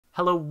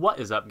Hello, what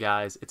is up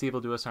guys? It's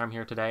EvilDuoSarm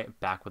here today,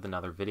 back with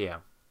another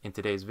video. In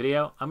today's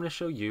video, I'm going to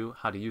show you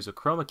how to use a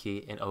chroma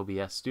key in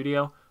OBS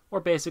Studio, or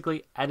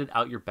basically edit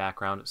out your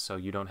background so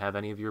you don't have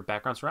any of your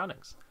background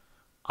surroundings.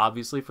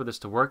 Obviously, for this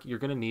to work, you're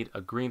going to need a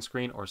green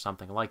screen or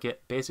something like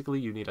it. Basically,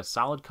 you need a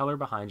solid color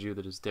behind you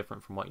that is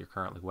different from what you're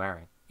currently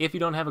wearing. If you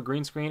don't have a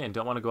green screen and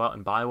don't want to go out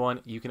and buy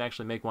one, you can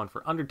actually make one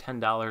for under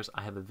 $10.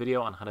 I have a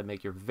video on how to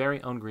make your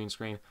very own green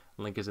screen.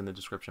 Link is in the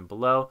description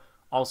below,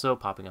 also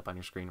popping up on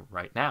your screen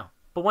right now.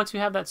 But once you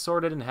have that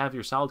sorted and have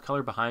your solid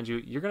color behind you,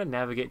 you're going to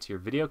navigate to your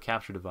video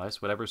capture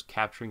device, whatever's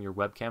capturing your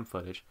webcam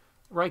footage,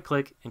 right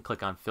click and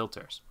click on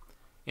Filters.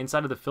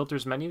 Inside of the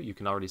Filters menu, you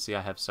can already see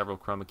I have several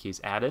chroma keys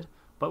added,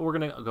 but we're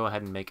going to go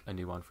ahead and make a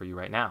new one for you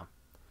right now.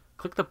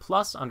 Click the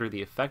plus under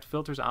the Effect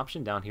Filters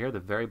option down here, the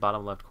very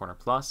bottom left corner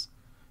plus,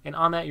 and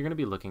on that you're going to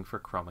be looking for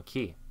Chroma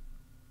Key.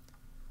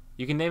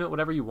 You can name it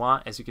whatever you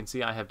want. As you can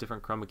see, I have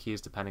different chroma keys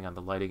depending on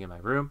the lighting in my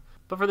room,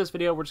 but for this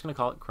video we're just going to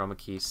call it Chroma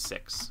Key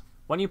 6.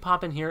 When you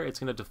pop in here, it's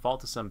going to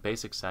default to some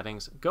basic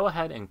settings. Go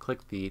ahead and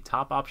click the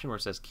top option where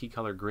it says Key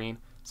Color Green,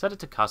 set it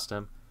to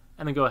Custom,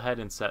 and then go ahead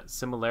and set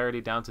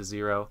Similarity down to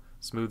 0,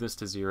 Smoothness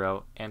to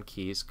 0, and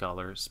Keys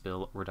Color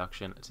Spill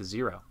Reduction to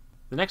 0.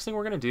 The next thing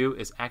we're going to do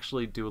is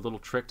actually do a little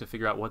trick to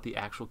figure out what the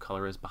actual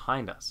color is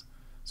behind us.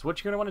 So what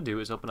you're going to want to do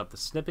is open up the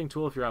snipping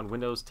tool if you're on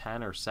Windows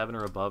 10 or 7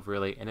 or above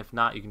really, and if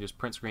not, you can just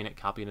print screen it,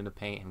 copy it into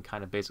Paint, and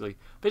kind of basically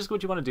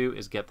what you want to do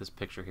is get this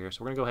picture here.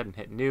 So we're going to go ahead and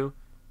hit New,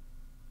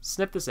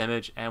 snip this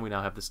image, and we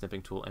now have the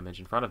snipping tool image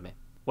in front of me.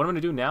 What I'm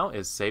going to do now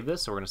is save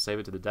this, so we're going to save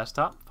it to the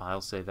desktop, File,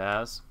 Save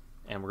As,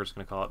 and we're just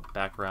going to call it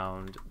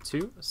Background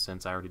 2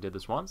 since I already did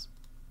this once.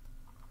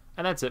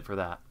 And that's it for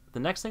that. The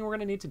next thing we're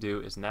going to need to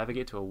do is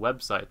navigate to a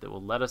website that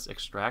will let us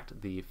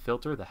extract the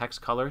filter, the hex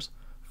colors,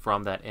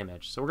 from that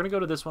image. So we're going to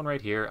go to this one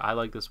right here. I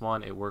like this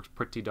one. It works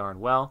pretty darn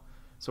well.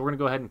 So we're going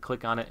to go ahead and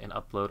click on it and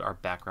upload our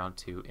Background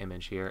 2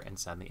 image here and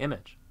send the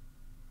image.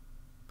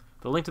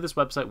 The link to this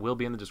website will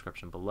be in the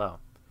description below.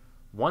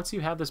 Once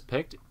you have this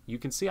picked, you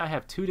can see I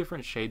have two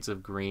different shades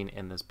of green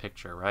in this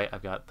picture, right?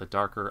 I've got the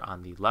darker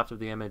on the left of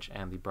the image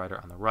and the brighter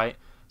on the right.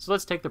 So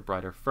let's take the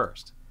brighter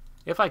first.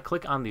 If I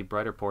click on the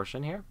brighter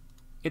portion here,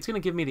 it's going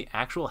to give me the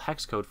actual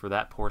hex code for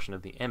that portion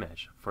of the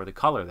image, for the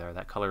color there,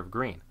 that color of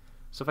green.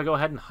 So if I go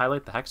ahead and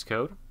highlight the hex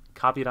code,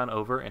 copy it on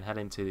over and head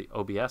into the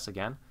OBS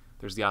again,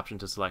 there's the option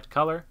to select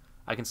color.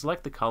 I can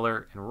select the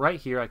color, and right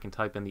here I can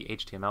type in the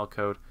HTML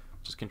code,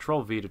 just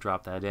Control V to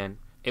drop that in.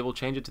 It will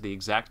change it to the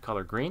exact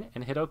color green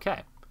and hit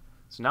OK.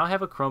 So now I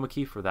have a chroma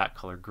key for that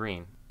color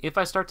green. If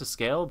I start to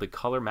scale the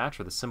color match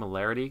or the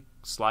similarity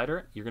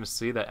slider, you're going to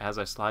see that as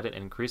I slide it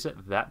and increase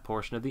it, that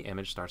portion of the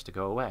image starts to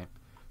go away.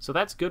 So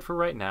that's good for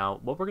right now.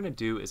 What we're going to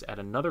do is add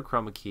another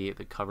chroma key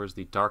that covers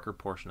the darker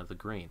portion of the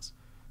greens.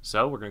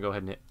 So we're going to go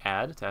ahead and hit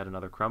Add to add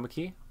another chroma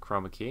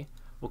key.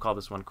 We'll call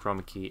this one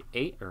Chroma Key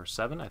 8 or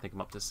 7. I think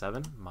I'm up to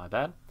 7, my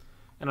bad.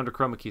 And under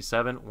Chroma Key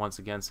 7, once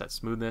again set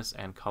Smoothness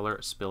and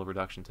Color Spill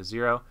Reduction to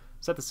 0.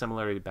 Set the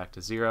similarity back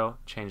to 0,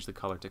 change the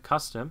color to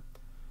Custom,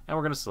 and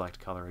we're going to select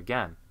Color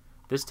again.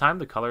 This time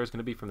the color is going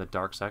to be from the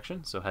dark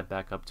section, so head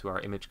back up to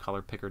our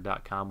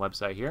imagecolorpicker.com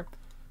website here.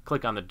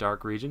 Click on the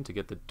dark region to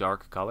get the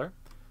dark color.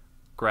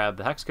 Grab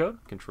the hex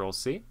code, Control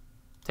C,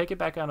 take it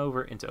back on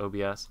over into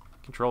OBS,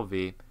 Control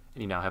V,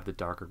 and you now have the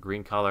darker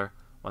green color.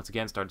 Once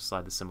again, start to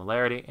slide the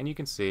similarity, and you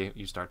can see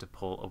you start to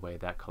pull away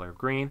that color of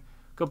green.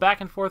 Go back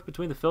and forth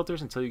between the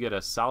filters until you get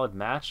a solid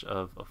match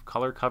of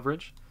color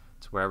coverage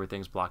to where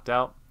everything's blocked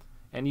out.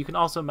 And you can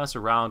also mess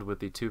around with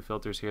the two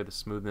filters here, the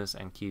smoothness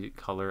and key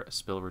color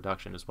spill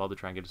reduction as well, to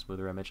try and get a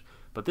smoother image.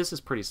 But this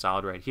is pretty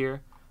solid right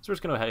here. So we're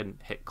just going to go ahead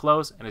and hit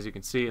close, and as you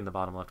can see in the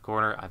bottom left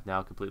corner, I've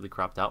now completely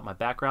cropped out my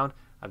background.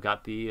 I've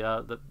got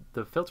the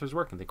filters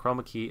working, the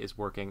chroma key is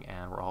working,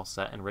 and we're all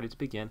set and ready to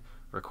begin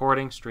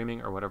recording,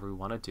 streaming, or whatever we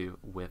want to do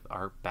with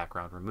our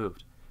background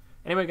removed.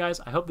 Anyway guys,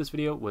 I hope this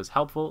video was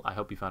helpful. I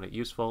hope you found it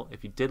useful.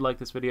 If you did like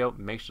this video,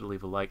 make sure to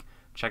leave a like.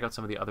 Check out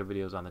some of the other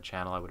videos on the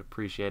channel. I would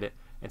appreciate it.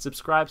 And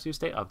subscribe so you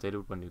stay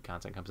updated when new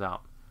content comes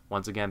out.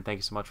 Once again, thank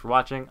you so much for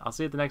watching. I'll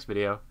see you at the next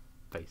video.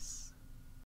 Peace.